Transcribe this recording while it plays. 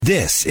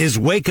This is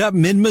Wake Up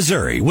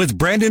Mid-Missouri with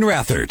Brandon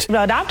Rathert. We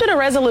adopted a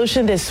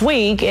resolution this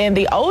week, and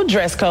the old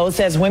dress code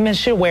says women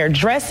should wear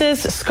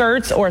dresses,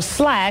 skirts, or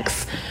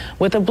slacks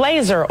with a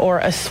blazer or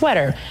a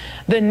sweater.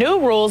 The new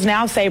rules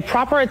now say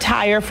proper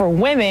attire for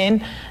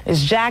women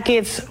is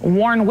jackets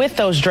worn with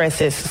those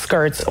dresses,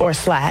 skirts, or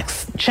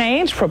slacks.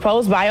 Change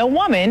proposed by a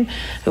woman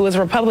who is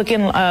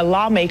Republican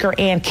lawmaker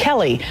Ann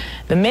Kelly.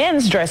 The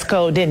men's dress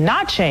code did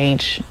not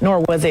change,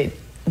 nor was it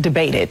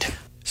debated.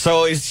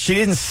 So she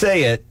didn't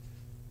say it.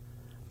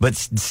 But,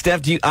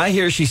 Steph, I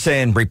hear she's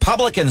saying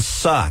Republicans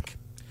suck.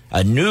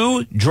 A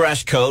new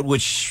dress code,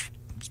 which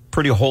is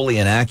pretty wholly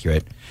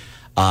inaccurate.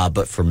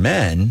 But for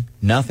men,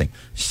 nothing.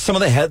 Some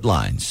of the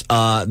headlines.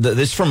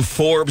 This from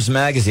Forbes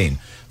magazine.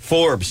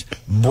 Forbes,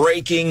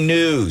 breaking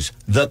news.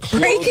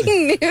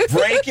 Breaking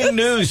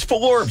news.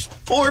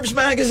 Forbes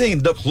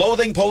magazine. The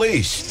clothing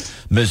police.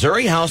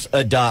 Missouri House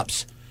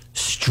adopts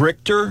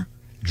stricter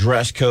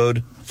dress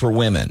code for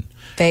women.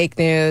 Fake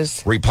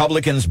news.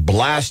 Republicans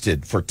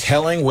blasted for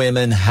telling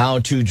women how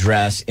to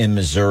dress in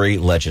Missouri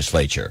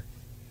legislature.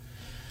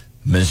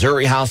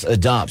 Missouri House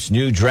adopts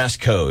new dress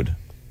code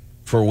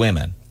for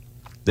women.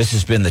 This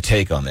has been the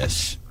take on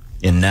this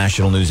in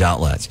national news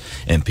outlets.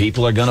 And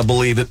people are going to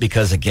believe it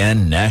because,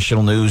 again,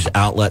 national news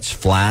outlets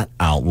flat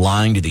out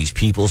lying to these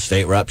people.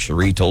 State Rep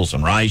Cherie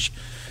Toalson-Reich,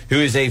 who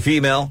is a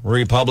female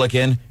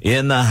Republican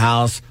in the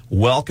House.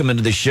 Welcome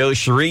into the show,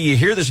 Cherie. You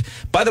hear this?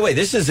 By the way,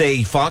 this is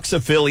a Fox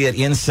affiliate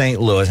in St.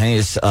 Louis. I think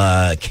it's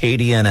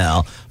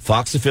KDNL,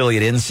 Fox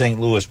affiliate in St.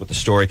 Louis with the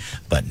story.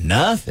 But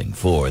nothing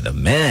for the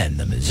men,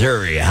 the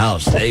Missouri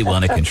House. They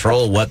want to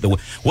control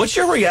What's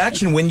your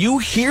reaction when you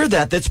hear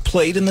that's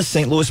played in the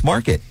St. Louis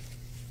market?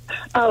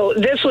 Oh,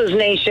 this was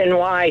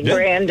nationwide,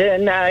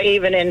 Brandon,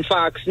 even in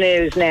Fox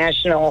News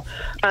National.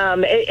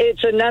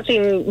 It's a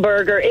nothing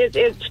burger.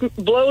 It's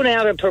blown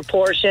out of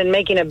proportion,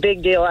 making a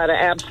big deal out of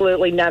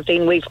absolutely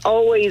nothing. We've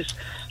always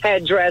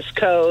had dress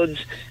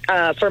codes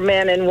for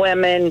men and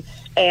women.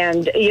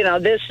 And,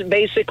 this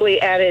basically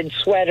added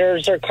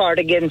sweaters or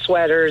cardigan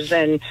sweaters.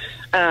 And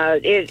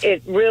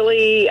it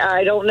really,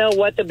 I don't know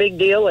what the big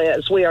deal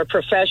is. We are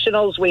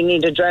professionals. We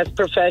need to dress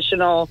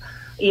professional.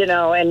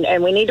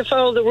 And we need to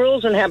follow the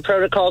rules and have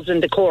protocols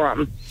and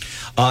decorum.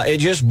 It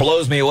just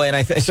blows me away.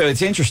 And so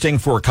it's interesting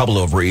for a couple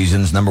of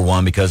reasons. Number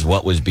one, because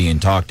what was being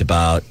talked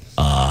about.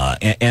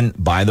 And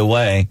by the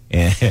way,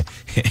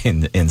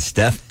 and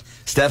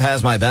Steph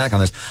has my back on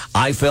this.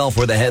 I fell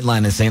for the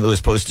headline in St.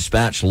 Louis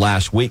Post-Dispatch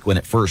last week when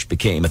it first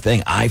became a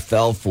thing. I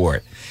fell for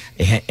it.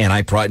 And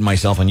I pride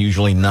myself on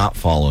usually not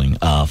falling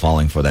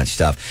for that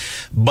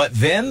stuff. But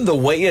then the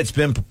way it's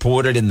been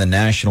purported in the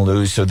national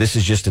news, so this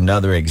is just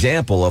another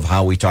example of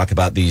how we talk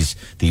about these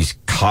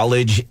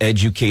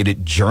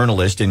college-educated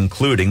journalists,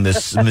 including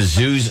this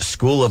Mizzou's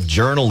School of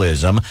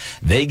Journalism.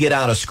 They get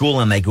out of school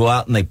and they go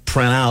out and they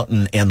print out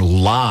and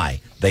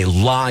lie. They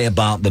lie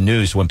about the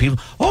news. When people,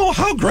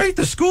 how great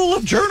the School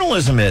of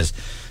Journalism is.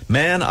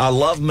 Man, I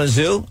love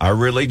Mizzou. I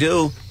really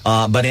do.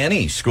 But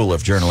any school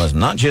of journalism,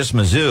 not just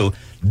Mizzou.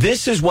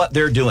 This is what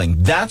they're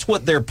doing. That's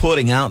what they're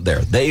putting out there.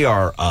 They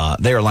are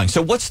lying.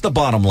 So what's the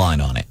bottom line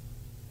on it?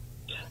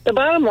 The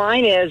bottom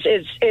line is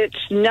it's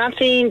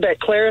nothing but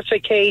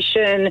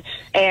clarification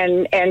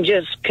and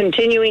just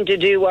continuing to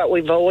do what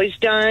we've always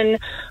done.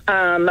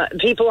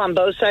 People on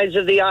both sides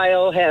of the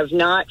aisle have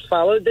not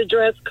followed the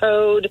dress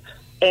code.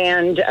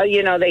 And,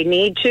 they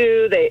need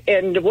to.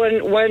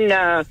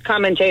 One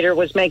commentator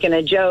was making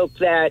a joke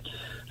that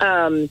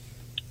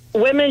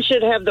women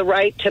should have the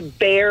right to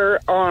bear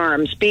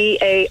arms,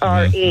 BARE,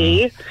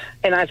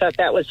 and I thought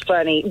that was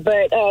funny.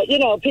 But,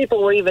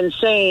 people were even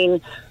saying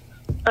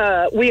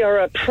we are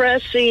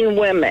oppressing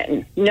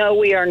women. No,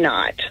 we are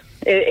not.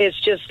 It's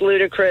just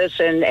ludicrous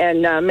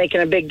and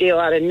making a big deal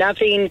out of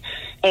nothing.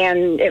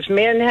 And if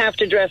men have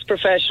to dress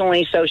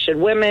professionally, so should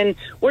women.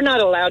 We're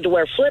not allowed to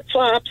wear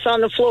flip-flops on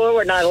the floor.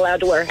 We're not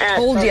allowed to wear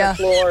hats on the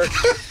floor.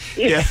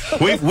 Yeah,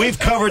 we've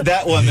covered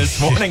that one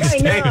this morning.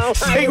 State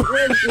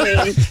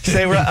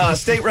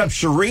Rep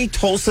Cherie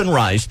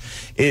Toalson-Reich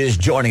is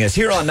joining us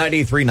here on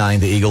 93.9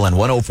 The Eagle and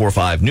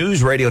 104.5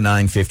 News Radio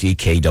 950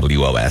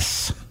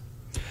 KWOS.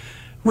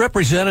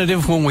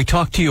 Representative, when we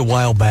talked to you a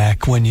while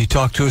back, when you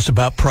talked to us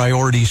about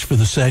priorities for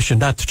the session,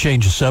 not to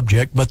change the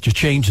subject, but to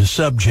change the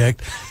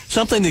subject,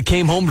 something that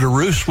came home to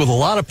roost with a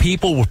lot of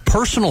people with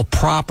personal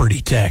property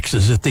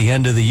taxes at the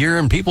end of the year,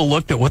 and people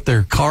looked at what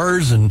their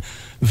cars and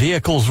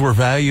vehicles were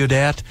valued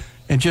at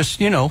and just,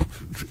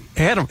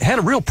 had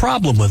a real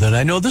problem with it.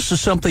 I know this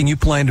is something you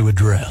plan to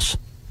address.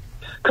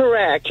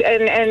 Correct.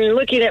 And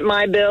looking at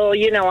my bill,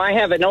 I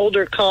have an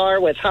older car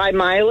with high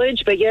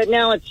mileage, but yet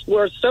now it's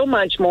worth so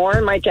much more,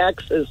 and my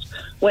taxes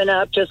went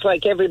up just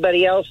like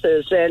everybody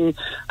else's. And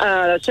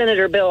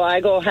Senator Bill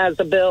Eigel has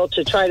a bill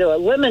to try to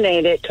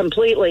eliminate it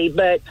completely,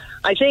 but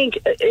I think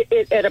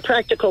at a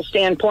practical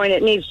standpoint,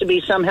 it needs to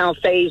be somehow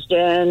phased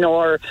in,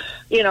 or,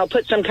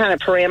 put some kind of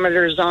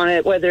parameters on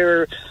it,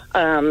 whether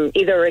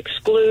either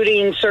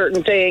excluding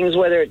certain things,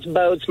 whether it's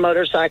boats,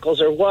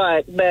 motorcycles, or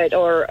what,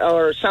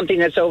 or something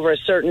that's over a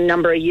certain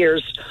number of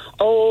years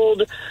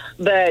old.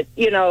 But,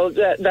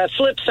 the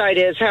flip side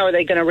is, how are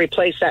they going to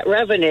replace that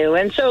revenue?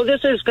 And so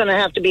this is going to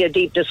have to be a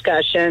deep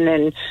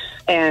discussion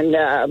and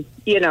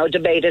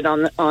debated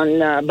on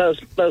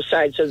both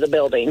sides of the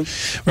building.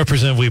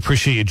 Representative, we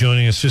appreciate you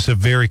joining us. Just a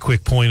very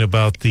quick point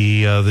about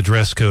the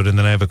dress code, and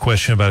then I have a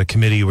question about a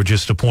committee you were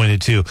just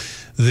appointed to.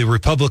 The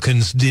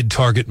Republicans did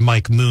target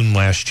Mike Moon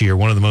last year,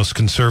 one of the most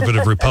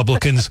conservative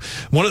Republicans,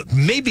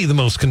 maybe the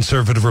most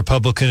conservative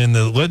Republican in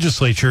the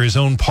legislature, his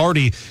own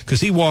party,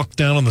 because he walked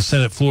down on the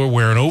Senate floor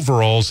wearing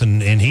overalls,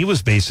 and he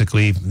was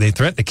basically, they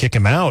threatened to kick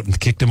him out and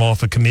kicked him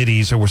off of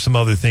committees. There were some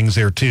other things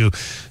there too.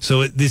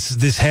 So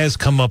this has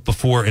come up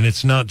before, and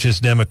it's not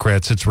just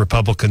Democrats, it's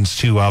Republicans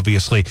too,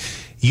 obviously.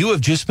 You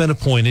have just been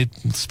appointed,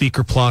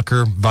 Speaker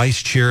Plocher,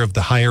 Vice Chair of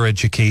the Higher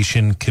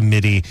Education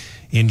Committee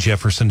in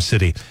Jefferson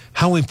City.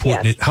 How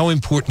important? Yes. How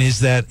important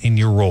is that in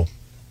your role?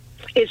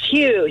 It's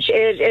huge.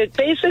 It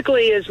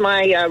basically is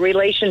my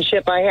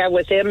relationship I have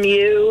with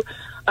MU.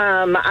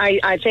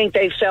 I think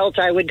they felt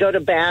I would go to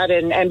bat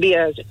and be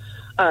a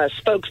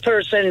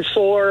spokesperson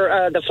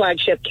for the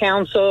flagship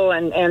council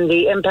and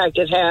the impact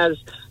it has,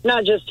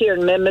 not just here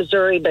in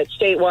mid-Missouri, but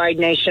statewide,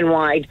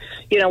 nationwide.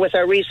 With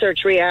our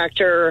research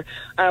reactor,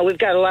 we've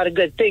got a lot of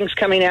good things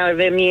coming out of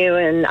MU,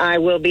 and I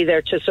will be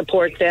there to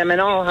support them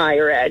and all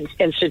higher ed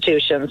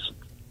institutions.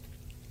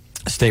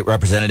 State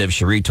Representative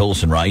Cherie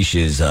Tolson-Reich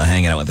is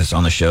hanging out with us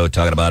on the show,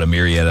 talking about a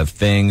myriad of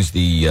things,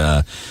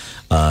 the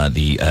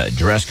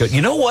dress code.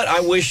 You know what?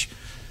 I wish...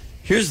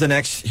 Here's the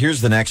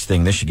next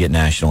thing. This should get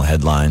national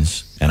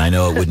headlines, and I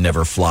know it would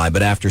never fly,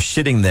 but after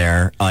sitting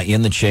there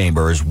in the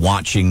chambers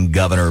watching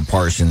Governor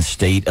Parsons'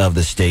 State of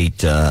the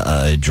State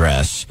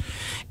address,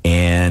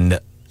 and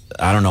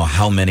I don't know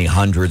how many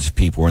hundreds of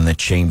people were in the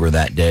chamber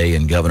that day,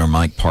 and Governor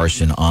Mike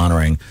Parson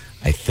honoring,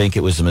 I think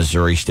it was a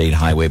Missouri State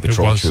Highway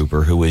Patrol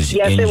trooper who was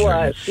injured. Yes, it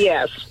was,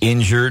 yes.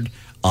 Injured.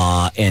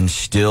 And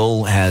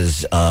still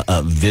has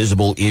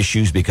visible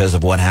issues because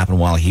of what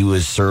happened while he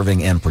was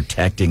serving and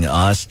protecting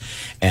us.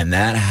 And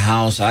that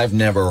house, I've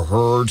never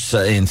heard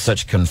in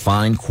such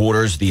confined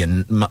quarters,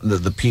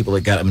 the people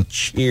that got him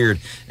cheered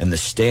and the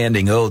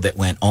standing that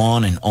went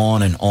on and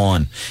on and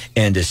on.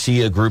 And to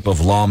see a group of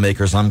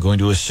lawmakers, I'm going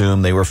to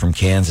assume they were from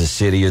Kansas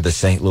City or the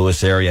St.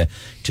 Louis area,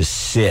 to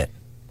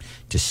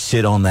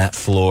sit on that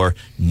floor,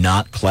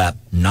 not clap,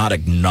 not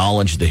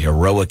acknowledge the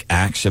heroic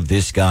acts of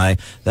this guy.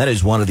 That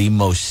is one of the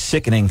most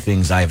sickening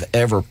things I've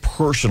ever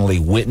personally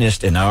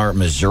witnessed in our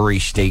Missouri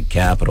state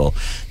capitol.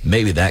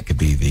 Maybe that could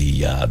be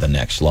the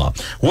next law.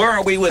 Where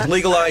are we with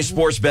legalized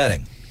sports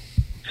betting?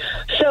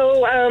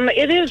 So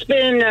it has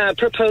been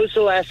proposed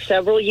the last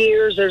several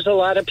years. There's a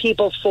lot of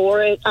people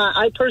for it.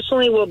 I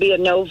personally will be a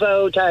no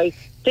vote. I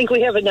think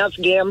we have enough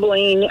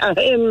gambling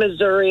in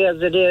Missouri as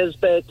it is,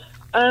 but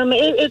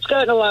it's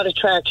gotten a lot of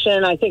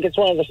traction. I think it's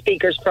one of the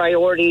speaker's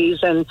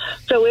priorities, and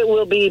so it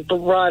will be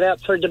brought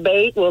up for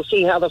debate. We'll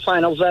see how the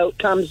final vote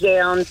comes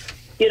down.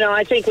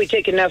 I think we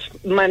take enough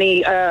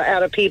money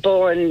out of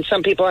people, and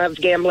some people have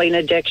gambling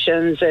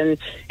addictions, and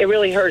it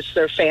really hurts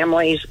their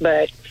families,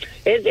 but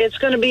it's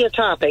going to be a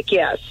topic,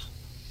 yes.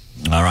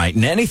 All right.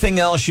 And anything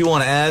else you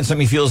want to add,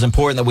 something you feel is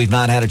important that we've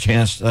not had a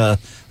chance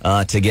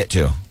to get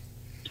to?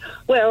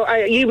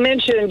 Well, you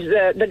mentioned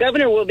the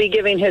governor will be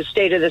giving his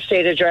State of the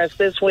State address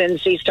this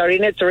Wednesday,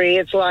 starting at 3.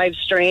 It's live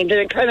streamed,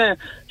 and it kind of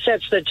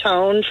sets the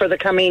tone for the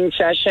coming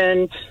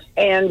session.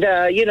 And,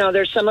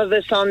 there's some of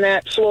us on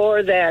that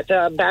floor that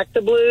back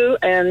the blue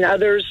and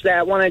others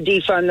that want to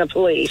defund the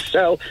police.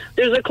 So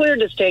there's a clear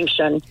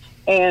distinction.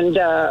 And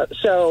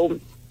so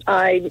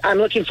I'm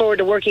looking forward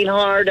to working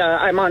hard.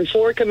 I'm on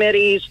 4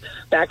 committees,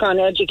 back on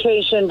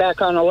education,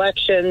 back on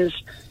elections.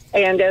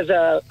 And as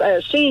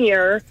a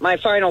senior, my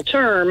final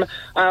term,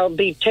 I'll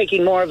be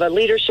taking more of a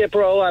leadership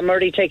role. I'm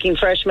already taking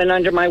freshmen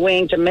under my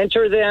wing to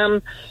mentor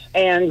them.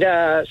 And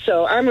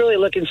so I'm really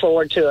looking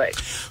forward to it.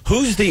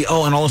 Who's and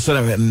all of a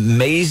sudden,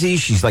 Maisie,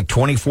 she's like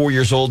 24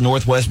 years old,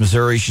 Northwest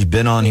Missouri. She's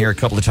been on here a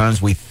couple of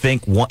times. We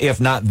think, if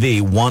not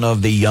one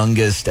of the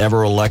youngest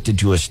ever elected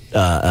to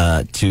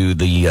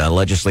the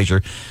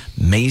legislature.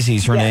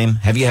 Maisie's her name.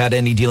 Have you had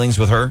any dealings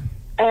with her?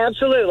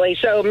 Absolutely.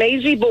 So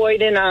Maisie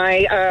Boyd and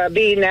I,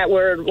 being that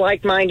we're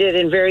like-minded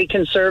and very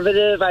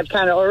conservative, I've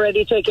kind of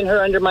already taken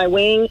her under my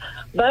wing,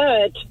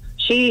 but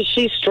she's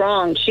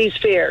strong. She's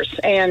fierce.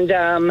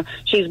 And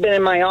she's been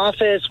in my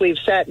office. We've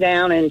sat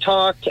down and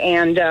talked,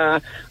 and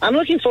I'm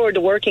looking forward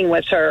to working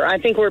with her. I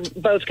think we're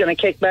both going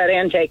to kick butt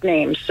and take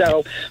names.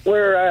 So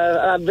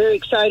we're very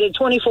excited.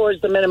 24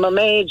 is the minimum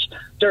age.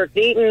 Dirk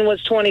Deaton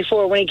was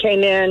 24 when he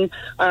came in.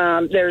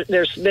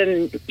 There's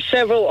been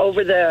several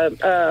over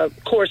the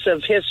course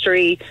of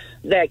history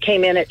that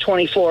came in at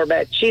 24,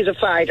 but she's a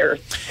fighter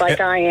like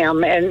I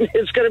am, and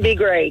it's going to be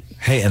great.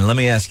 Hey, and let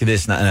me ask you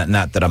this,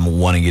 not that I'm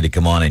wanting you to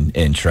come on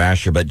and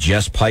trash her, but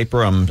Jess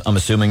Piper, I'm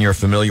assuming you're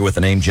familiar with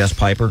the name Jess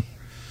Piper?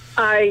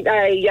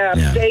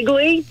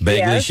 Vaguely.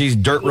 Yes. She's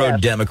dirt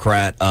road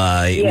Democrat.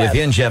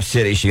 Within Jeff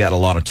City, she got a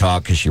lot of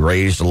talk because she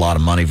raised a lot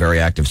of money, very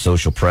active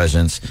social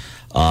presence.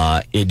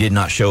 It did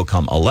not show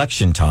come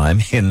election time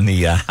in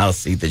the House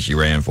seat that she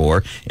ran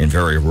for in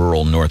very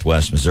rural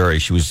Northwest Missouri.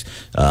 She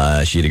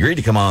had agreed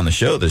to come on the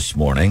show this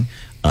morning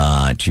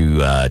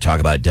to talk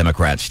about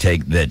Democrats'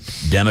 take that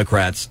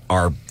Democrats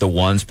are the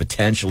ones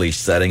potentially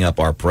setting up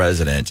our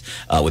president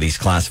with these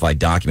classified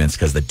documents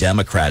because the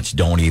Democrats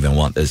don't even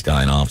want this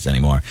guy in office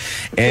anymore.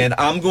 And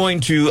I'm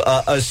going to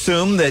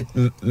assume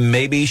that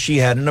maybe she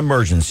had an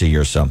emergency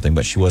or something,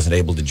 but she wasn't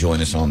able to join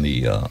us on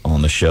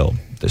the show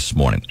this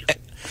morning.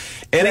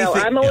 Well,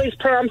 I'm always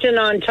prompt and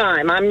on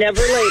time. I'm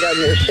never late on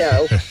your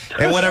show.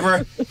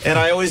 and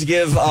I always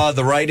give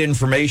the right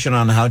information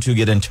on how to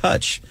get in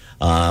touch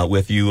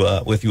with you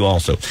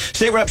also.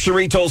 State Rep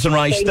Cherie Tolson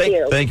Rice,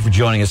 thank you for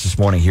joining us this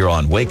morning here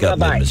on Wake Up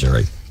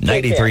Mid-Missouri.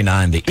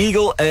 93.9 The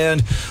Eagle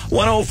and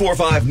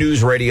 104.5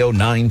 News Radio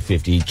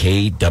 950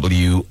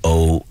 KWOOS.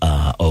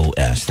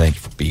 Thank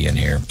you for being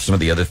here. Some of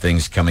the other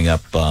things coming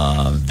up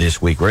this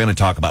week, we're going to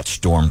talk about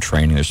storm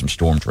training. There's some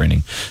storm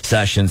training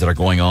sessions that are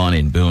going on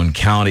in Boone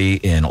County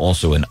and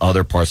also in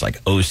other parts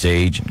like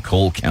Osage and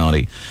Cole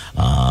County.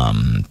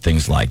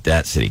 Things like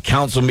that. City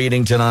Council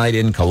meeting tonight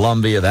in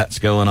Columbia. That's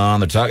going on.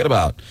 They're talking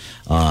about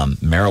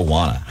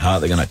marijuana. How are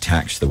they going to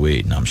tax the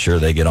weed? And I'm sure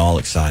they get all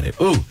excited.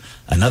 Ooh,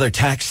 another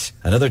tax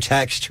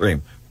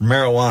stream,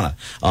 marijuana.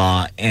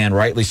 And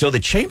rightly so. The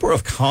Chamber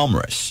of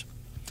Commerce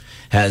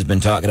has been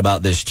talking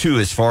about this, too,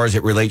 as far as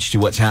it relates to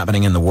what's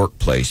happening in the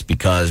workplace.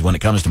 Because when it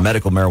comes to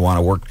medical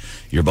marijuana work,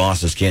 your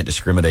bosses can't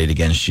discriminate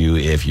against you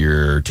if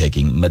you're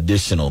taking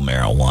medicinal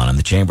marijuana. And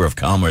the Chamber of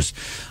Commerce,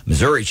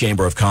 Missouri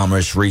Chamber of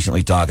Commerce,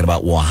 recently talking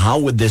about, well, how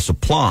would this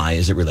apply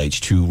as it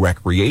relates to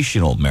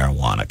recreational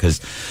marijuana?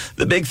 Because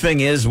the big thing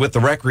is with the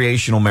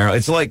recreational marijuana,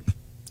 it's like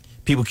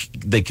people,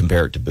 they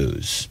compare it to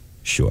booze.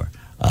 Sure.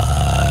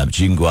 But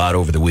you can go out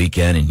over the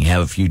weekend and you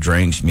have a few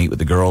drinks, meet with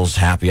the girls,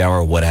 happy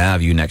hour, what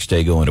have you. Next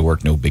day going to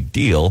work, no big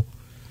deal.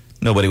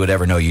 Nobody would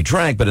ever know you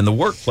drank. But in the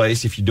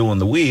workplace, if you're doing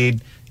the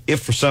weed,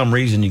 if for some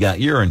reason you got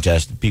urine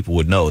tested, people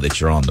would know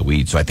that you're on the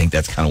weed. So I think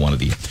that's kind of one of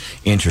the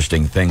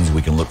interesting things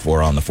we can look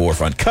for on the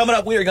forefront. Coming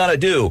up, we are going to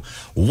do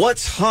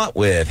What's Hot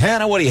With.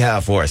 Hannah, what do you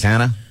have for us,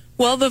 Hannah?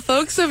 Well, the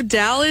folks of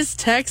Dallas,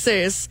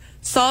 Texas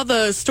saw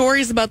the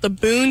stories about the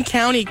Boone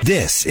County.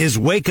 This is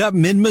Wake Up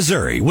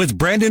Mid-Missouri with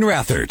Brandon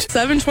Rathert.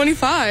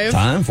 7:25.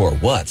 Time for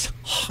What's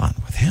Hot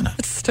With Hannah.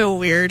 It's still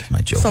weird.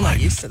 My Joe Still Biden. not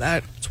used to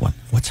that.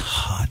 What's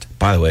hot?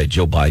 By the way,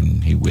 Joe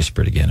Biden, he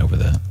whispered again over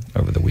the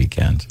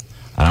weekend.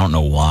 I don't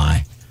know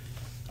why.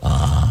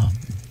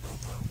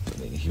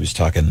 He was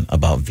talking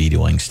about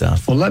vetoing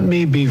stuff. Well, let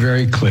me be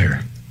very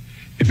clear.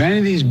 If any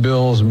of these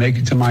bills make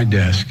it to my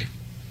desk,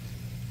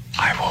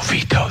 I will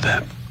veto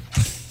them.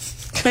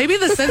 Maybe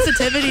the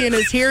sensitivity in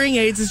his hearing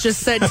aids is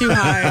just set too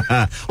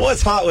high.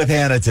 What's hot with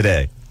Hannah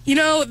today? You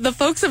know, the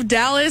folks of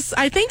Dallas,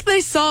 I think they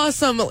saw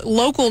some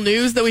local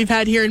news that we've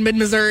had here in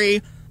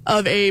mid-Missouri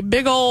of a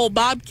big old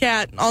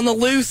bobcat on the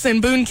loose in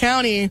Boone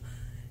County,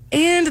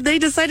 and they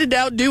decided to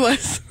outdo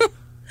us.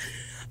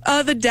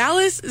 The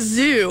Dallas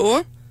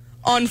Zoo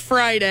on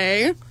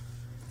Friday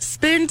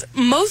spent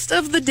most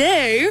of the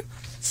day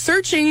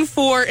searching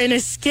for an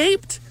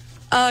escaped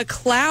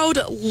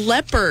cloud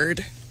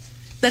leopard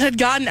that had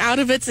gotten out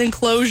of its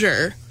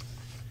enclosure.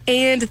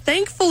 And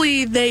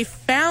thankfully, they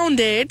found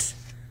it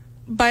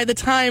by the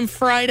time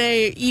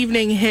Friday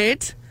evening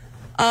hit.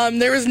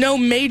 There was no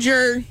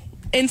major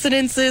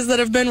incidences that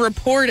have been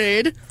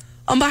reported.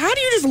 But how do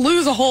you just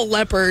lose a whole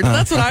leopard?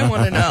 That's what I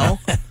want to know.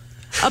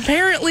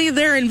 Apparently,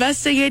 they're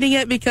investigating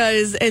it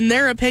because, in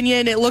their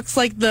opinion, it looks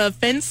like the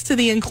fence to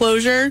the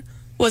enclosure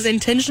was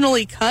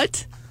intentionally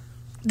cut.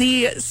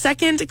 The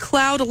second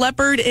cloud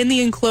leopard in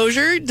the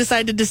enclosure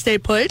decided to stay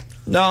put.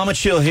 No, I'm a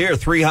chill here.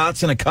 3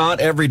 hots in a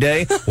cot every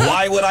day.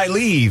 Why would I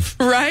leave?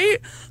 Right?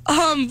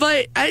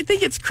 But I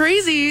think it's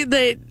crazy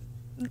that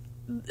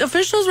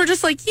officials were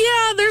just like,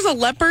 yeah, there's a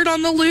leopard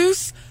on the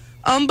loose.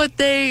 But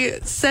they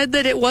said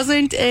that it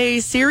wasn't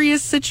a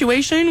serious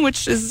situation,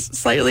 which is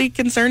slightly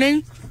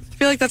concerning. I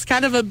feel like that's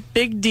kind of a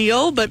big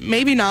deal, but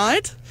maybe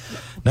not.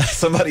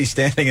 Somebody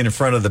standing in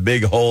front of the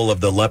big hole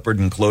of the leopard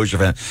enclosure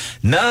fence.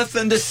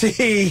 Nothing to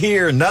see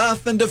here.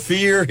 Nothing to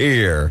fear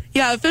here.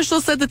 Yeah,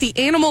 officials said that the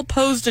animal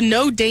posed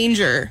no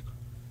danger,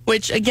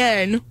 which,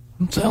 again...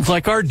 Sounds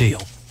like our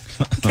deal.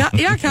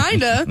 Yeah,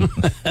 kind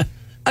of.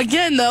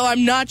 Again, though,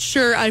 I'm not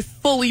sure I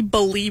fully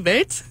believe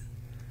it,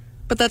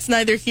 but that's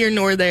neither here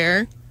nor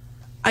there.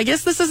 I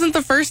guess this isn't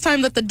the first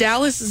time that the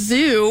Dallas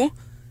Zoo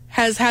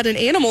has had an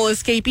animal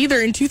escape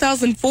either. In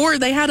 2004,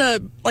 they had a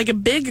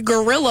big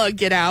gorilla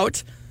get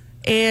out,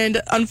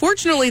 and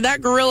unfortunately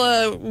that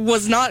gorilla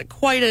was not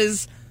quite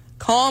as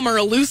calm or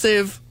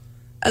elusive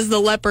as the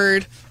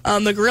leopard.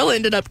 The gorilla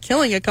ended up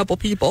killing a couple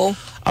people.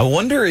 I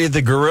wonder if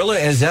the gorilla,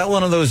 is that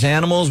one of those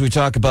animals we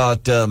talk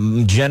about?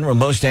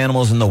 Most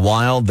animals in the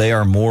wild, they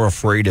are more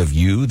afraid of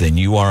you than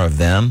you are of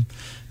them.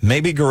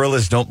 Maybe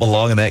gorillas don't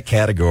belong in that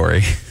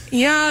category.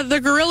 Yeah, the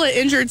gorilla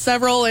injured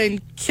several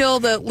and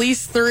killed at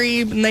least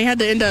 3, and they had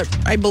to end up,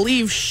 I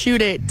believe,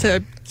 shoot it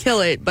to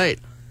kill it. But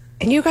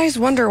and you guys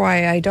wonder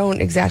why I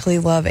don't exactly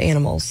love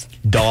animals.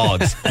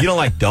 Dogs. You don't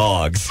like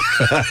dogs.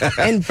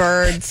 And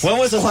birds. When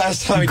was the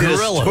last time you did a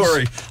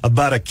story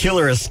about a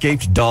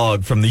killer-escaped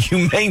dog from the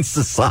Humane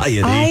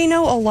Society? I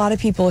know a lot of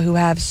people who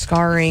have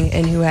scarring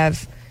and who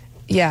have,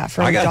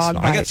 from dog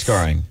bites. I got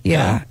scarring.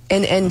 Yeah.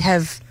 And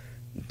have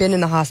been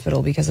in the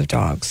hospital because of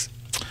dogs.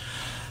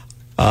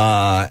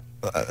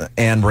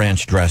 And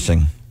ranch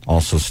dressing.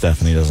 Also,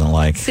 Stephanie doesn't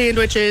like.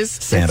 Sandwiches.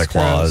 Santa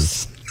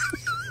Claus.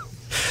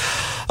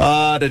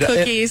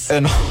 Cookies.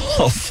 And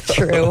also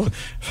true.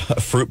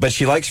 Fruit, but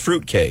she likes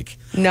fruitcake.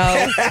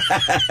 No.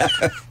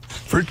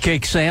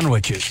 Fruitcake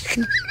sandwiches.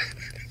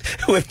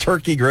 With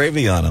turkey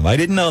gravy on them. I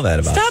didn't know that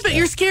about Stop it,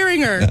 you're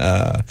scaring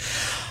her.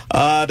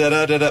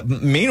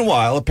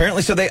 Meanwhile,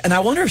 apparently, and I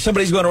wonder if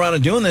somebody's going around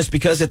and doing this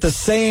because at the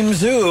same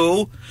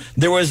zoo,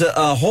 there was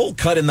a hole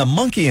cut in the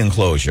monkey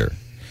enclosure.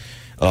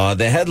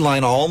 The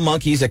headline, all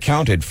monkeys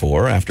accounted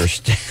for after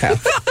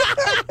staff.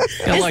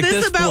 Like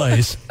this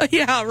place.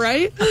 Yeah,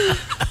 right?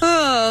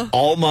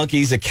 All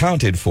monkeys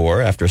accounted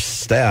for after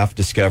staff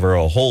discover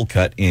a hole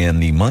cut in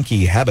the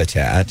monkey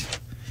habitat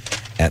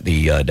at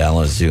the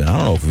Dallas Zoo. And I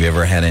don't know if we've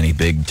ever had any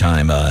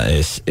big-time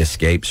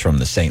escapes from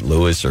the St.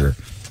 Louis or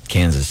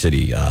Kansas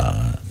City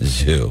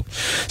Zoo.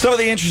 Some of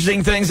the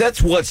interesting things,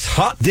 that's what's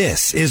hot.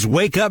 This is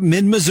Wake Up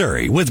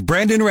Mid-Missouri with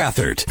Brandon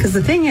Rathert. Because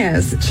the thing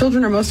is,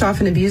 children are most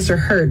often abused or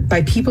hurt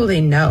by people they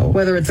know.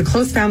 Whether it's a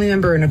close family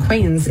member or an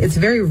acquaintance, it's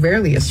very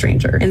rarely a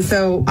stranger. And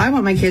so I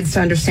want my kids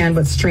to understand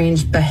what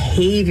strange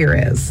behavior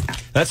is.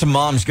 That's a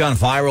mom's gone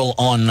viral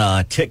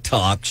on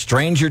TikTok,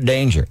 Stranger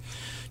Danger.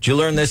 Did you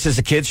learn this as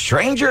a kid?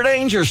 Stranger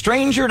danger,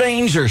 stranger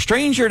danger,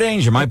 stranger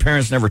danger. My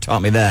parents never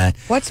taught me that.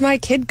 What's my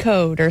kid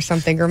code or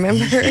something?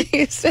 Remember?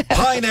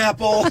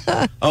 Pineapple.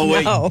 Oh,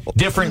 wait. No.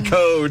 Different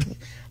code.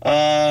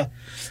 But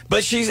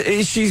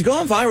she's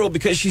gone viral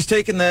because she's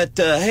taken that,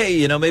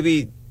 hey,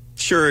 maybe,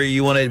 sure,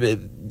 you want to,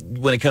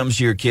 when it comes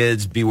to your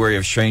kids, be wary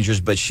of strangers.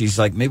 But she's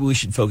like, maybe we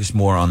should focus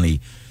more on the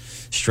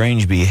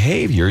strange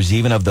behaviors,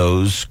 even of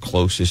those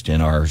closest in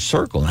our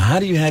circle. And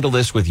how do you handle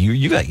this with you?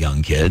 You got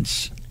young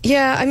kids.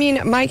 Yeah, I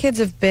mean, my kids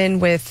have been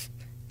with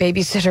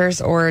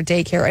babysitters or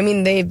daycare. I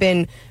mean, they've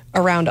been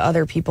around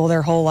other people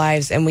their whole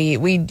lives, and we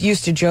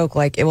used to joke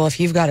like, well, if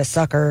you've got a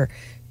sucker,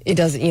 it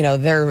doesn't,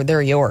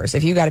 they're yours.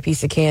 If you got a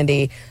piece of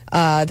candy,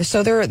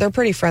 so they're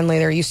pretty friendly.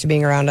 They're used to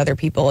being around other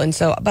people, and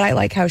so. But I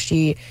like how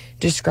she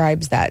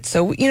describes that.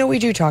 So we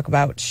do talk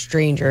about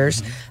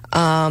strangers.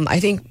 I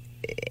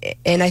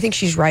think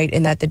she's right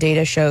in that the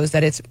data shows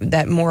that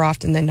that more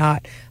often than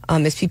not,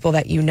 is people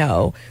that you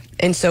know.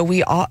 And so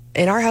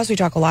in our house, we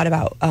talk a lot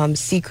about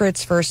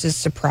secrets versus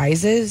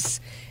surprises,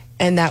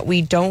 and that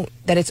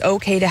that it's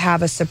okay to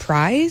have a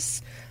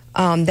surprise,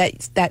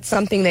 that's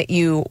something that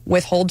you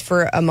withhold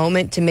for a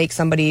moment to make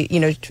somebody,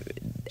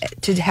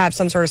 to have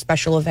some sort of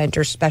special event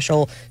or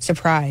special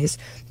surprise,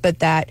 but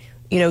that,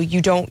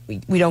 we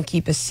don't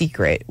keep a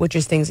secret, which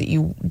is things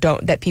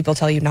that people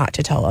tell you not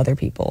to tell other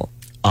people.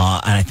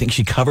 And I think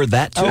she covered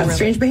that too. Really?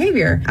 Strange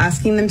behavior.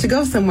 Asking them to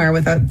go somewhere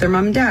without their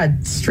mom and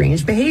dad.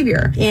 Strange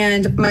behavior.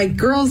 And my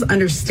girls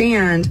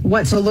understand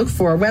what to look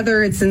for,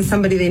 whether it's in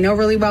somebody they know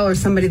really well or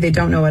somebody they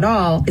don't know at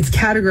all. It's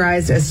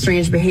categorized as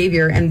strange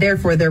behavior, and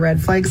therefore their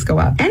red flags go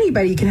up.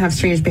 Anybody can have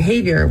strange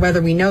behavior,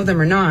 whether we know them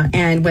or not.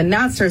 And when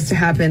that starts to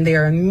happen, they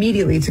are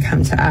immediately to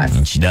come to us.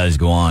 And she does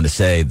go on to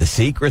say the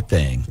secret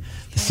thing.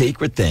 The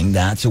secret thing,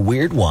 that's a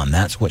weird one.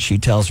 That's what she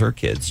tells her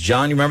kids.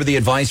 John, you remember the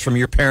advice from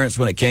your parents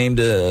when it came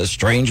to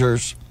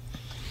strangers?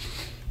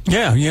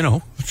 Yeah,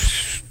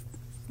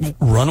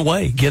 run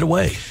away, get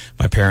away.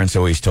 My parents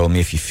always told me,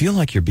 if you feel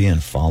like you're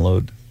being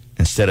followed,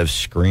 instead of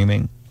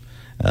screaming,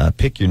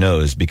 pick your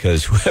nose,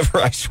 because whoever,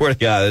 I swear to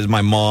God, this is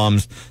my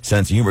mom's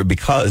sense of humor,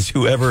 because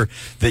whoever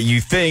that you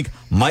think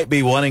might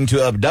be wanting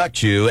to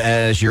abduct you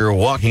as you're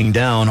walking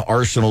down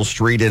Arsenal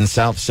Street in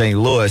South St.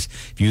 Louis,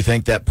 if you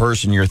think that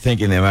person you're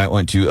thinking they might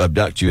want to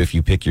abduct you, if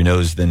you pick your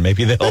nose, then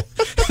maybe they'll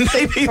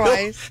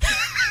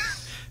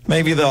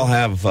maybe they'll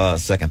have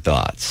second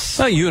thoughts.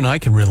 Well, you and I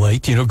can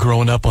relate,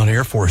 growing up on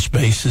Air Force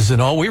bases and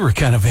all, we were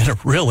kind of in a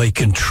really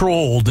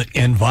controlled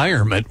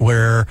environment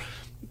where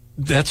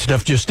that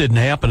stuff just didn't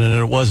happen, and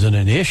it wasn't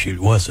an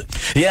issue, was it?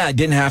 Yeah, it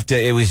didn't have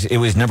to. It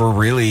was never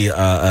really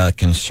a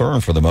concern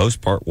for the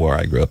most part where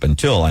I grew up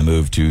until I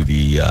moved to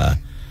the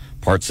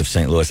parts of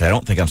St. Louis. I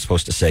don't think I'm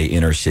supposed to say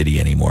inner city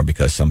anymore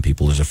because some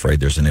people is afraid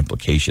there's an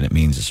implication. It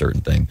means a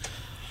certain thing.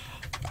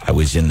 I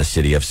was in the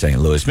city of St.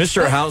 Louis.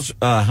 Mr.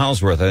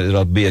 Hausworth,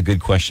 it'll be a good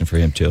question for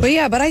him, too.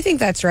 But I think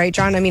that's right,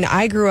 John. I mean,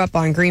 I grew up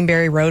on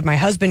Greenberry Road. My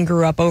husband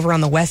grew up over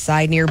on the west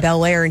side near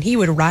Bel Air, and he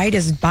would ride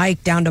his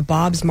bike down to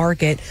Bob's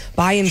Market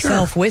by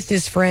himself with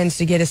his friends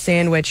to get a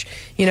sandwich,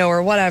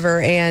 or whatever.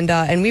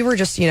 And we were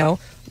just,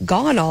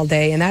 gone all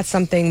day. And that's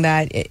something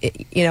that,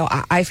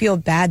 I feel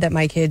bad that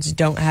my kids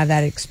don't have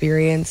that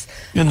experience.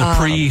 In the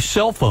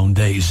pre-cell phone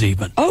days,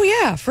 even. Oh,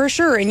 yeah, for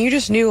sure. And you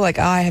just knew, like,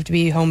 I have to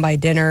be home by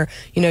dinner.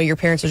 Your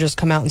parents will just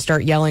come out and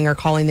start yelling or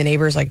calling the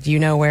neighbors, like, do you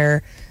know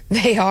where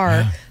they are?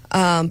 Yeah.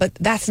 But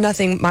that's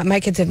nothing. My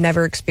kids have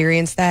never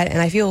experienced that,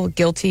 and I feel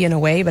guilty in a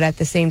way. But at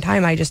the same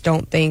time, I just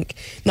don't think.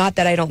 Not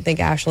that I don't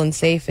think Ashland's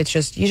safe. It's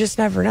just you just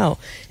never know.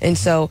 And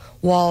so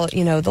while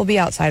they'll be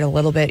outside a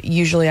little bit,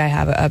 usually I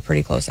have a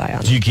pretty close eye on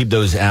them. Do you keep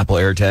those Apple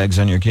AirTags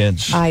on your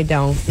kids? I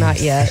don't. Not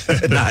yet.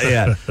 Not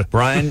yet.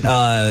 Brian,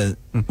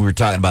 we were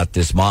talking about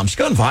this mom. She's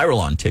gone viral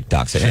on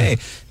TikTok. Saying, hey,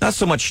 not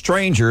so much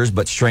strangers,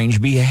 but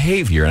strange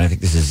behavior. And I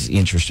think this is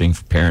interesting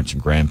for parents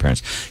and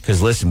grandparents.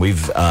 Because listen,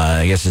 we've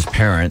I guess as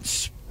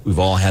parents, we've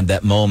all had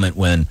that moment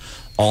when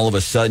all of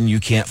a sudden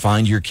you can't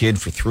find your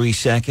kid for 3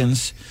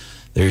 seconds.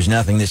 There's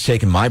nothing that's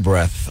taken my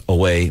breath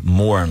away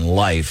more in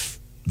life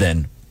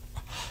than,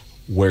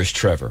 where's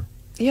Trevor?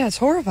 Yeah, it's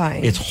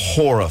horrifying. It's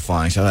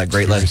horrifying. So that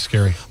great lesson.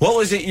 Scary. What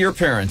was it your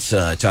parents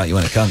taught you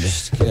when it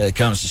comes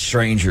to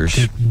strangers?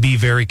 To be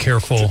very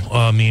careful.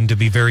 To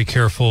be very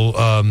careful.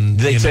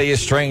 They say you're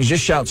strange.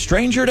 Just shout,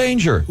 stranger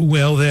danger.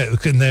 Well,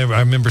 I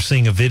remember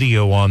seeing a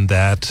video on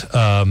that,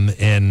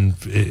 and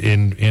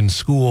in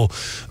school,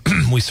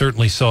 we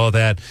certainly saw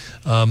that.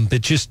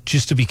 But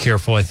just to be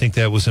careful, I think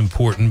that was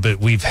important. But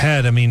we've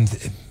had,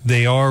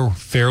 they are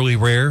fairly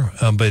rare,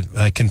 but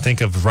I can think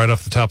of right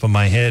off the top of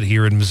my head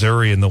here in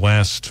Missouri in the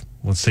last,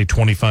 let's say,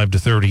 25 to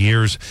 30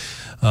 years.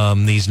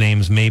 These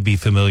names may be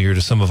familiar to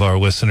some of our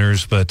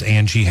listeners, but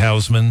Angie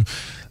Hausman,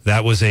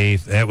 that was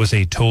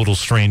a total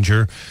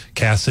stranger.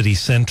 Cassidy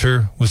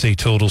Center was a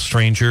total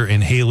stranger,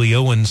 and Haley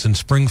Owens in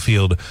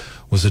Springfield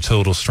was a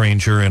total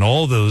stranger. And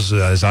all those,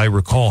 as I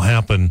recall,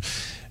 happened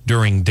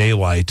during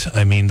daylight.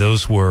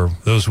 Those were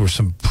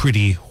some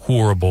pretty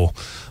horrible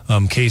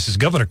cases.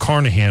 Governor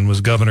Carnahan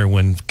was governor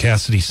when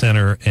Cassidy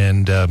Center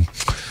and the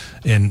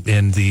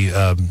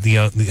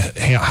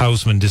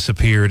Hausman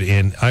disappeared,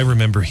 and I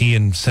remember he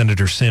and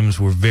Senator Sims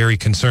were very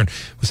concerned.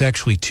 It was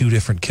actually 2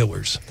 different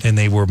killers, and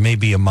they were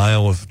maybe a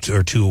mile or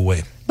 2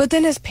 away. But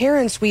then as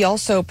parents, we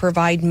also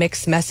provide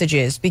mixed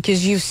messages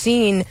because you've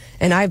seen,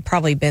 and I've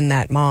probably been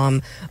that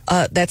mom,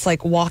 that's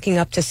like walking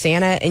up to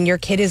Santa and your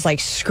kid is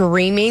like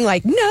screaming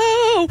like,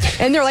 no!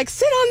 And they're like,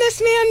 sit on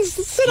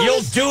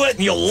You'll do it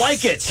and you'll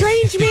like it.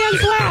 Strange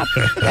man's lap.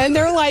 And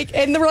they're like,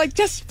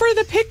 just for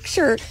the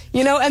picture,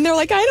 and they're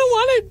like, I don't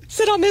want to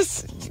sit on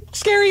this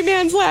scary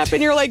man's lap.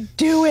 And you're like,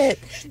 do it.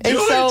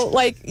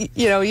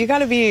 You got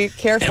to be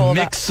careful. And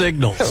mixed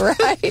signals.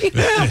 Right.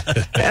 Yeah.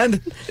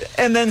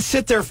 And then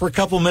sit there for a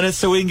couple minutes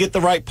so we can get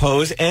the right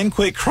pose and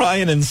quit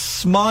crying and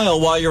smile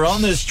while you're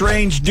on this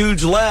strange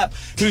dude's lap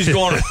who's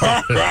going,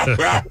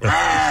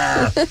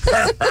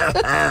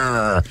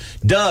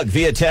 Doug,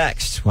 via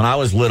text. When I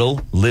was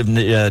little, lived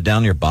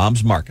down near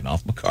Bob's Market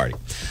off McCarty.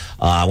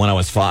 When I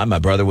was 5, my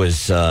brother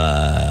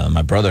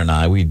and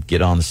I, we'd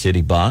get on the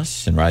city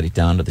bus and ride it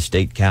down to the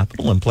state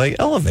capitol and play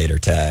elevator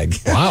tag.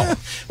 Wow.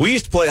 We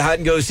used to play hide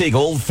and go seek.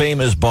 Old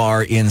famous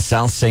bar in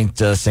South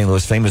St.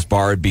 Louis. Famous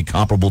bar would be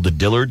comparable to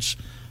Dillard's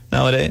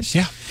nowadays.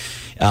 Yeah.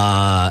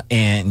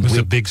 And it was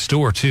a big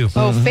store, too.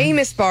 Oh,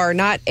 famous bar,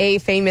 not a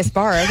famous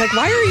bar. I was like,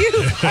 why are you?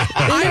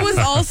 I was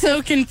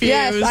also confused.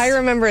 Yes, I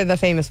remember the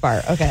famous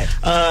bar. Okay.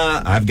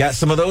 I've got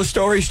some of those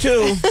stories,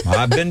 too.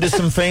 I've been to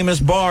some famous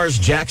bars.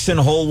 Jackson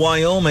Hole,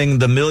 Wyoming,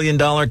 the $1 Million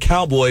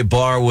Cowboy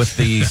Bar with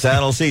the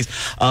saddle seats.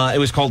 It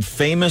was called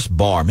Famous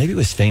Bar. Maybe it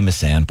was Famous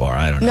Sandbar.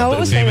 I don't know. No, it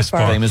was Famous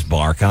Bar. Famous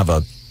Bar, kind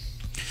of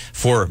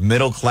for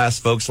middle-class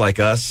folks like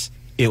us.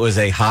 It was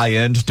a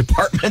high-end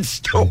department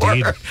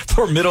store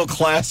for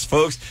middle-class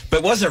folks,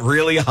 but wasn't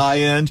really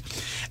high-end.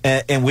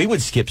 And we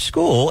would skip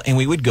school, and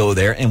we would go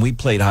there, and we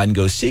played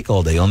hide-and-go-seek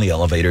all day on the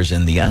elevators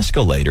and the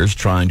escalators,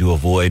 trying to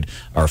avoid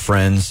our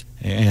friends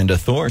and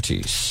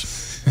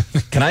authorities.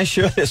 Can I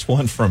share this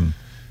one from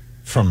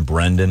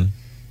Brendan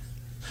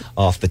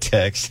off the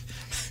text?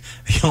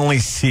 The only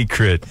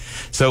secret.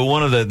 So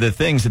one of the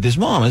things that this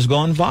mom has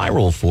gone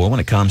viral for when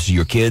it comes to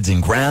your kids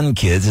and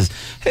grandkids is,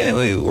 hey,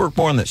 we work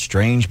more on the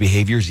strange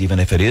behaviors, even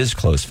if it is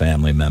close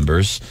family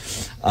members.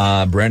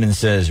 Brendan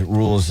says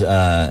rules.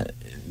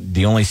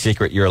 The only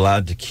secret you're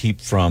allowed to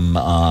keep from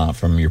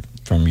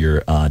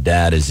your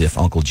dad is if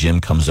Uncle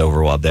Jim comes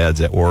over while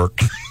Dad's at work.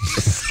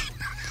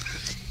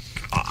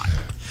 God,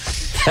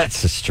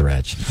 that's a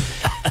stretch.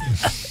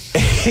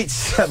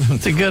 8-7.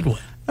 It's a good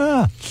one.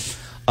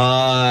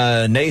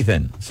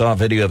 Nathan saw a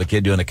video of a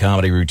kid doing a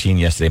comedy routine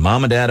yesterday.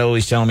 Mom and Dad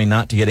always telling me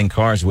not to get in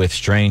cars with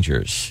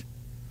strangers.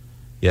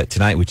 Yet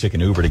tonight we took an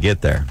Uber to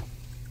get there.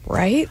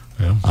 Right?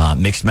 Yeah.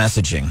 Mixed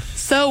messaging.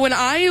 So when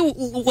I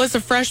was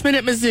a freshman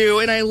at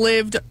Mizzou and I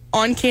lived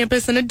on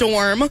campus in a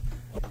dorm,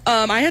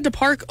 I had to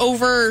park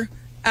over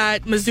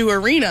at Mizzou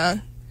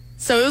Arena.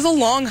 So it was a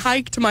long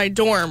hike to my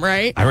dorm,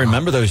 right? I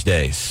remember those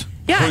days.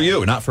 Yeah. For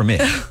you, not for me.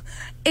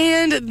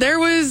 And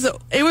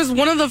it was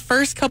one of the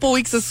first couple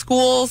weeks of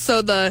school,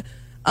 so the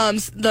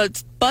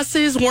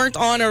buses weren't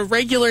on a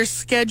regular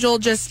schedule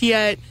just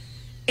yet.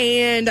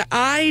 And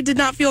I did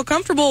not feel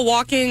comfortable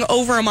walking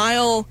over a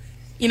mile,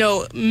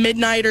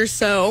 midnight or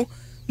so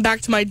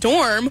back to my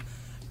dorm.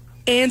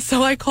 And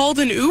so I called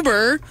an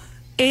Uber,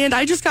 and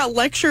I just got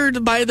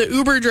lectured by the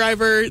Uber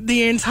driver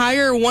the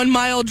entire 1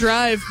 mile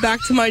drive back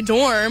to my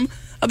dorm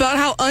about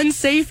how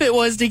unsafe it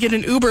was to get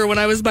an Uber when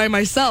I was by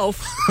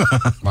myself.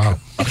 Wow.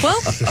 Well,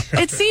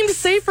 it seemed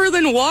safer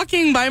than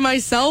walking by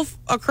myself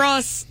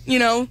across,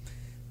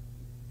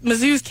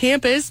 Mizzou's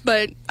campus,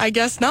 but I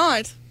guess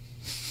not.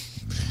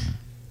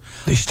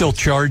 They still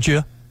charge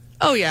you?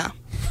 Oh, yeah.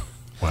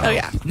 Wow. Oh,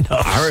 yeah.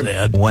 I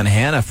remember when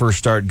Hannah first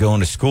started going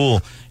to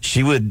school,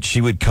 she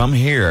would come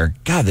here.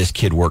 God, this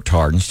kid worked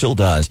hard and still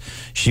does.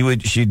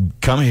 She'd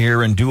come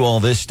here and do all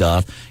this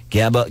stuff,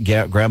 grab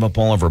up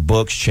all of her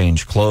books,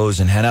 change clothes,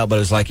 and head out. But it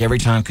was like every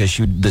time, because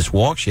this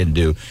walk she had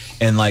to do,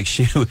 and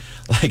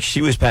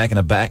she was packing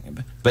a back,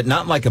 but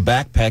not like a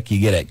backpack you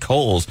get at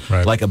Kohl's,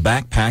 right. Like a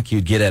backpack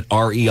you'd get at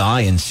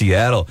REI in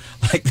Seattle.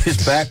 Like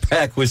this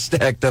backpack was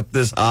stacked up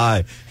this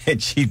high,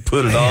 and she'd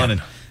put it on,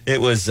 and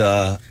it was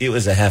a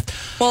heft.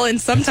 Well,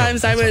 and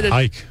sometimes I would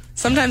hike.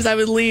 Sometimes I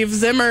would leave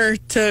Zimmer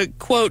to,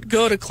 quote,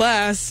 go to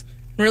class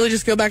and really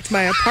just go back to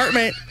my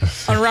apartment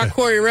on Rock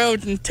Quarry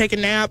Road and take a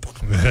nap.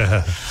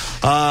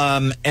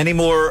 Any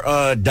more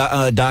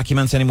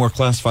documents, any more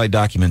classified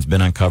documents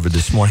been uncovered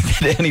this morning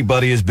that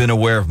anybody has been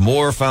aware of?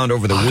 More found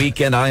over the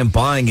weekend. I am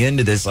buying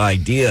into this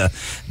idea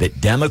that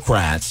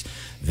Democrats,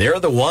 they're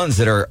the ones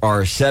that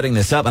are setting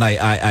this up. And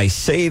I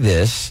say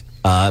this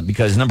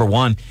because, number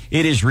one,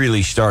 it is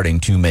really starting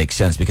to make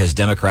sense because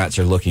Democrats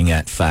are looking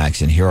at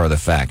facts, and here are the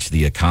facts.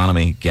 The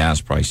economy,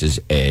 gas prices,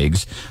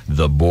 eggs,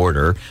 the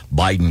border.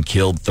 Biden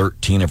killed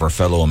 13 of our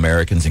fellow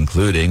Americans,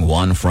 including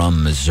one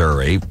from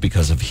Missouri,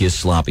 because of his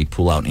sloppy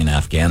pullout in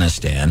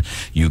Afghanistan.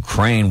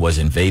 Ukraine was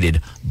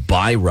invaded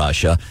by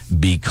Russia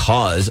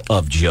because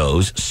of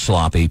Joe's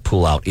sloppy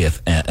pullout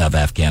of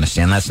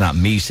Afghanistan. That's not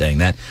me saying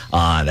that.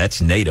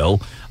 That's NATO.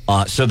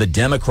 So the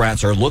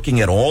Democrats are looking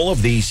at all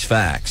of these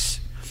facts,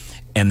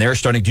 and they're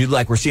starting to do,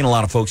 like we're seeing a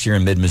lot of folks here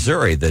in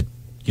Mid-Missouri that,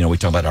 we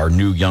talk about our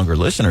new younger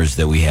listeners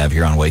that we have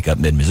here on Wake Up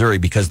Mid-Missouri,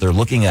 because they're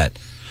looking at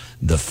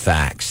the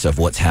facts of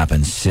what's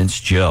happened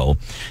since Joe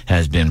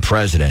has been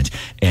president.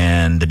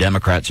 And the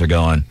Democrats are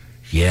going,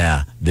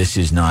 yeah, this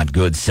is not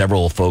good.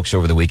 Several folks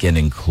over the weekend,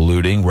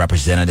 including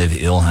Representative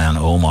Ilhan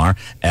Omar,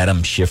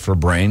 Adam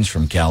Schifferbrains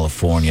from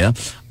California,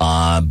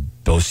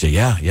 both say,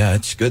 yeah,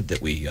 it's good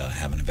that we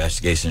have an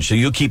investigation. So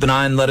you keep an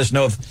eye and let us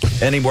know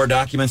if any more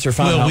documents are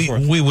found.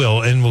 Well, we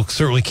will, and we'll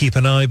certainly keep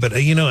an eye. But,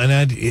 and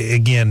I,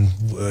 again,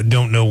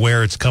 don't know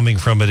where it's coming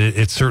from, but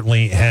it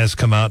certainly has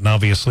come out, and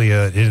obviously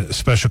a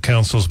special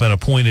counsel's been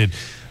appointed.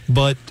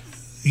 But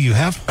you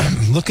have,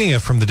 looking at it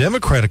from the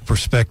Democratic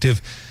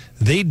perspective,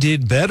 they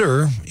did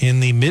better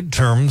in the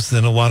midterms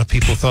than a lot of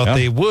people thought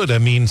they would. I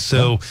mean,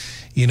 so...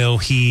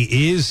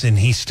 he is, and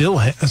he still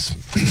has,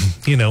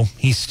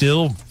 he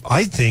still,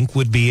 I think,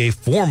 would be a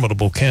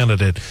formidable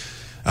candidate.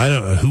 I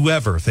don't know,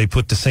 whoever, if they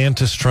put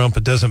DeSantis, Trump,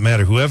 it doesn't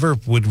matter. Whoever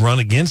would run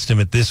against him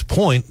at this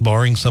point,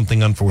 barring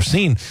something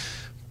unforeseen,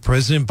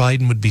 President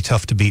Biden would be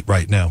tough to beat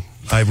right now.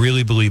 I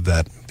really believe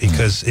that,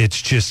 because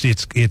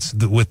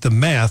with the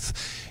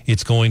math,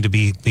 it's going to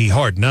be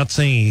hard. Not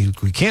saying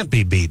we can't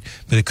be beat,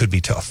 but it could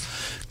be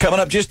tough. Coming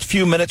up just a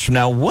few minutes from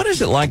now, what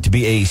is it like to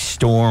be a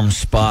storm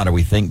spotter?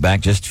 We think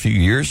back just a few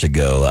years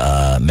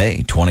ago,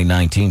 May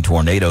 2019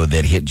 tornado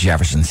that hit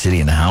Jefferson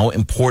City, and how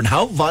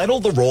vital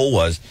the role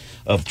was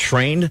of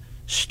trained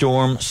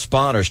storm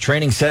spotters.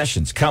 Training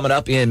sessions coming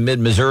up in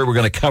Mid-Missouri. We're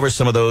going to cover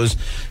some of those.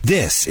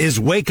 This is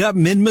Wake Up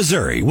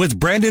Mid-Missouri with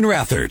Brandon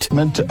Rathert.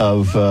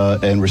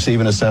 And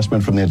receive an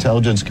assessment from the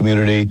intelligence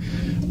community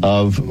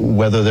of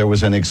whether there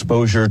was an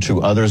exposure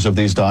to others of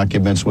these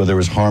documents, whether there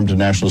was harm to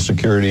national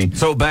security.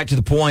 So back to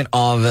the point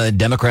of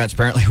Democrats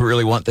apparently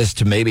really want this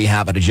to maybe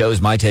happen. To Joe's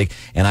my take,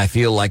 and I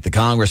feel like the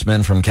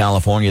congressman from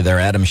California there,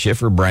 Adam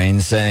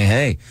Schifferbrains, saying,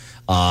 hey,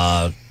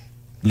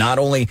 not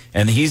only,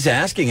 and he's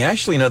asking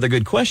actually another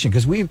good question,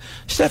 because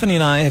Stephanie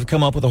and I have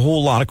come up with a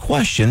whole lot of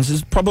questions,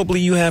 as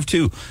probably you have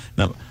too.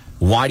 Now,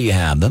 why do you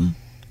have them?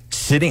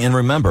 Sitting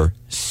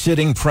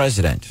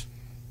president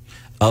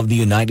of the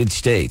United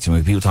States. And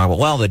when people talk about,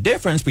 well, the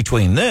difference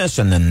between this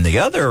and then the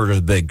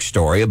other big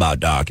story about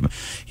document,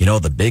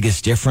 the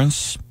biggest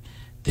difference,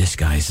 this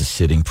guy's the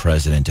sitting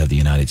president of the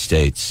United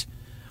States.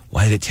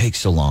 Why did it take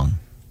so long?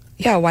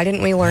 Yeah, why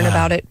didn't we learn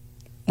about it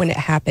when it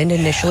happened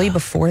initially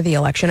before the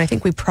election? I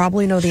think we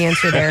probably know the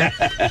answer there.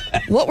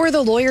 What were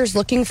the lawyers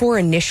looking for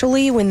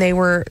initially when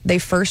they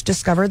first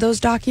discovered those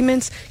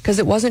documents? Because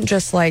it wasn't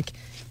just like,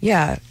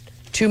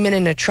 2 men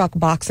in a truck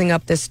boxing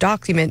up this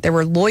document. There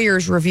were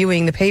lawyers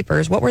reviewing the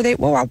papers. Why were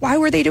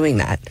they doing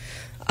that?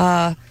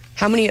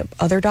 How many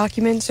other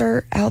documents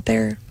are out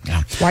there?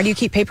 Yeah. Why do you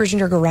keep papers in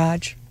your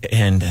garage?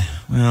 And,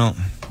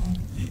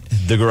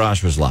 The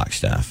garage was locked,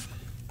 Steph.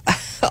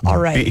 All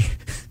right.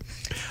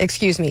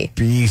 Excuse me.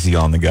 Be easy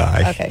on the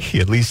guy. Okay.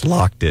 He at least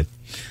locked it.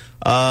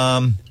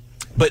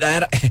 But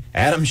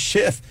Adam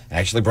Schiff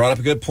actually brought up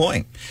a good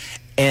point.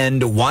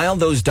 And while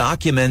those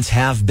documents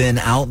have been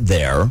out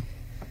there,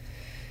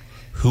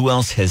 who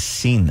else has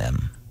seen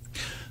them?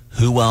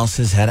 Who else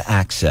has had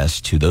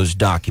access to those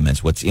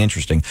documents? What's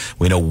interesting,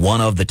 we know one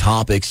of the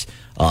topics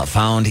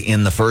found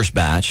in the first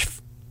batch.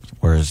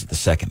 Where's the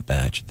second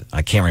batch?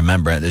 I can't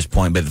remember at this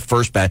point, but the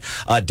first batch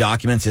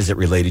documents, is it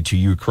related to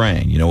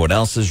Ukraine? You know what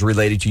else is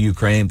related to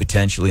Ukraine?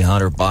 Potentially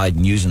Hunter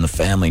Biden using the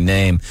family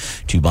name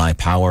to buy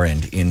power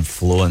and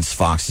influence.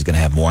 Fox is going to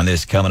have more on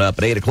this coming up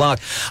at 8 o'clock.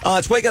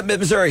 It's Wake Up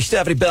Mid-Missouri.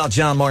 Stephanie Bell,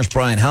 John Marsh,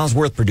 Brian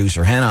Houseworth,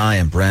 producer Hannah. I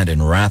am Brandon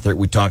Rathert.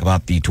 We talk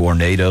about the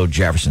tornado,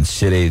 Jefferson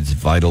City. It's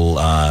vital.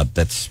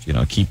 That's,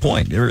 a key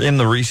point in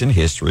the recent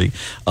history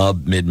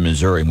of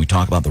Mid-Missouri. And we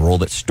talk about the role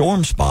that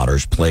storm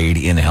spotters played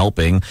in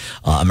helping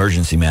emergency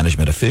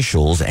management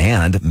officials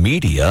and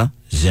media,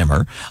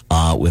 Zimmer,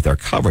 with our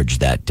coverage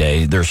that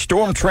day. There's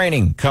storm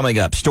training coming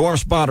up, storm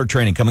spotter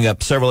training coming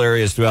up several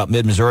areas throughout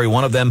Mid-Missouri.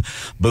 One of them,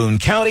 Boone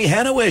County.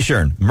 Hannah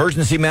Wishern,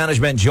 emergency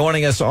management,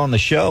 joining us on the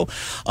show.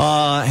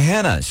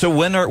 Hannah, so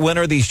when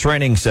are these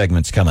training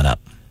segments coming up?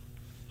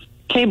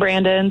 Okay,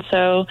 Brandon.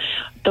 So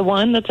the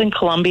one that's in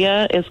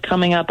Columbia is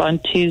coming up on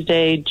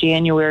Tuesday,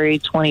 January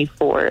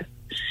 24th.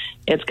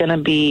 It's going to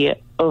be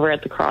over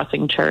at the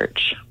Crossing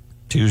Church.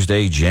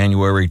 Tuesday,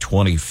 January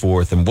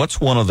 24th. And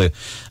what's one of the,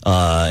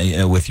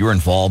 with your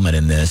involvement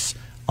in this,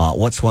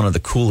 what's one of the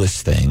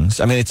coolest things?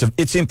 I mean,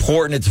 it's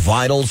important, it's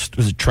vital.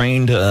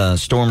 Trained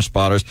storm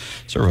spotters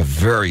serve a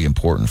very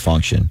important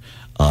function.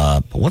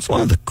 But what's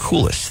one of the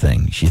coolest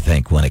things you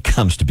think when it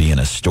comes to being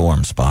a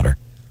storm spotter?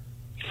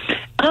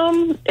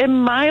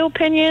 In my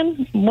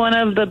opinion, one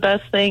of the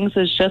best things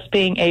is just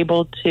being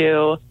able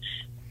to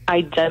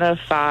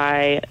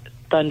identify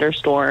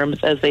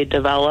thunderstorms as they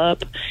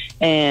develop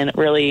and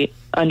really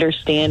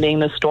understanding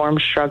the storm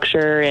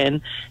structure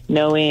and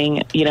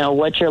knowing,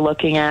 what you're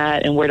looking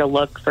at and where to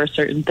look for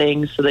certain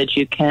things so that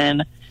you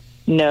can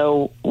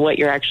know what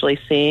you're actually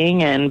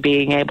seeing and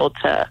being able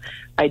to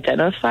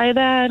identify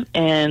that.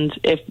 And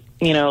if,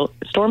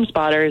 storm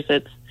spotters,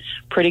 it's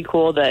pretty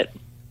cool that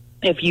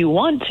if you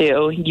want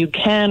to, you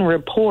can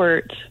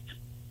report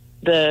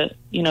the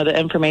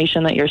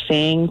information that you're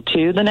seeing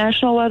to the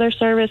National Weather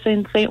Service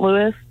in St.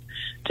 Louis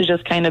to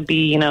just kind of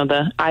be,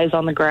 the eyes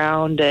on the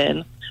ground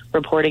and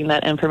reporting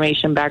that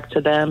information back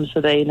to them so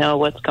they know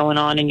what's going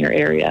on in your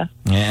area.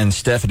 And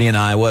Stephanie and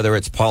I, whether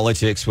it's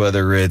politics,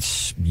 whether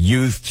it's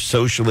youth,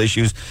 social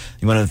issues,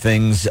 one of the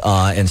things,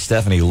 and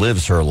Stephanie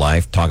lives her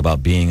life, talk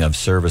about being of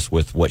service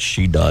with what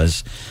she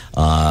does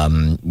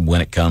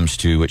when it comes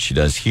to what she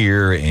does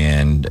here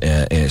and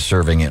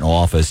serving in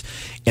office.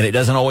 And it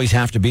doesn't always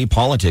have to be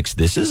politics.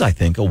 This is, I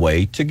think, a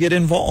way to get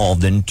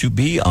involved and to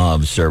be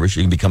of service.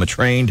 You can become a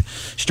trained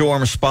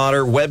storm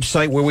spotter.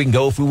 Website where we can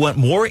go if we want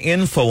more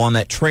info on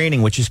that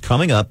training, which is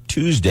coming up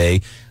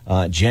Tuesday,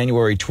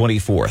 January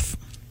 24th.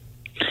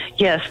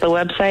 Yes, the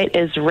website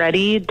is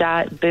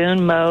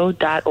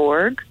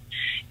ready.boonemo.org.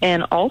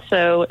 And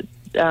also,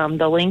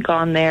 the link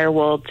on there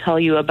will tell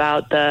you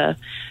about the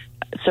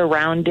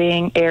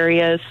surrounding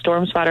areas,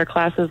 storm spotter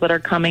classes that are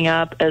coming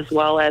up, as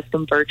well as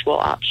some virtual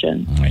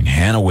options. All right,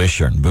 Hannah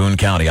Wishern, Boone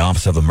County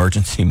Office of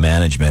Emergency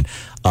Management.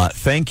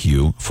 Thank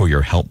you for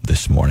your help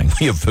this morning.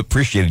 We have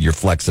appreciated your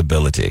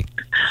flexibility.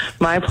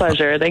 My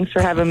pleasure. Thanks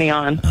for having me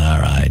on. All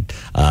right.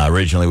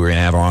 Originally, we were going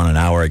to have her on an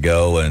hour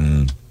ago,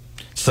 and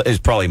it's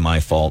probably my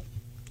fault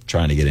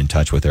trying to get in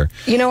touch with her.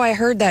 I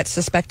heard that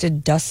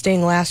suspected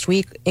dusting last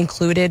week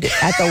included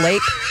at the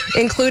lake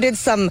included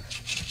some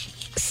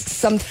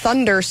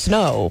thunder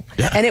snow.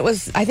 Yeah. And it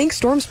was, I think,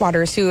 storm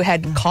spotters who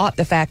had caught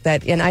the fact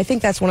that, and I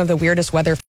think that's one of the weirdest weather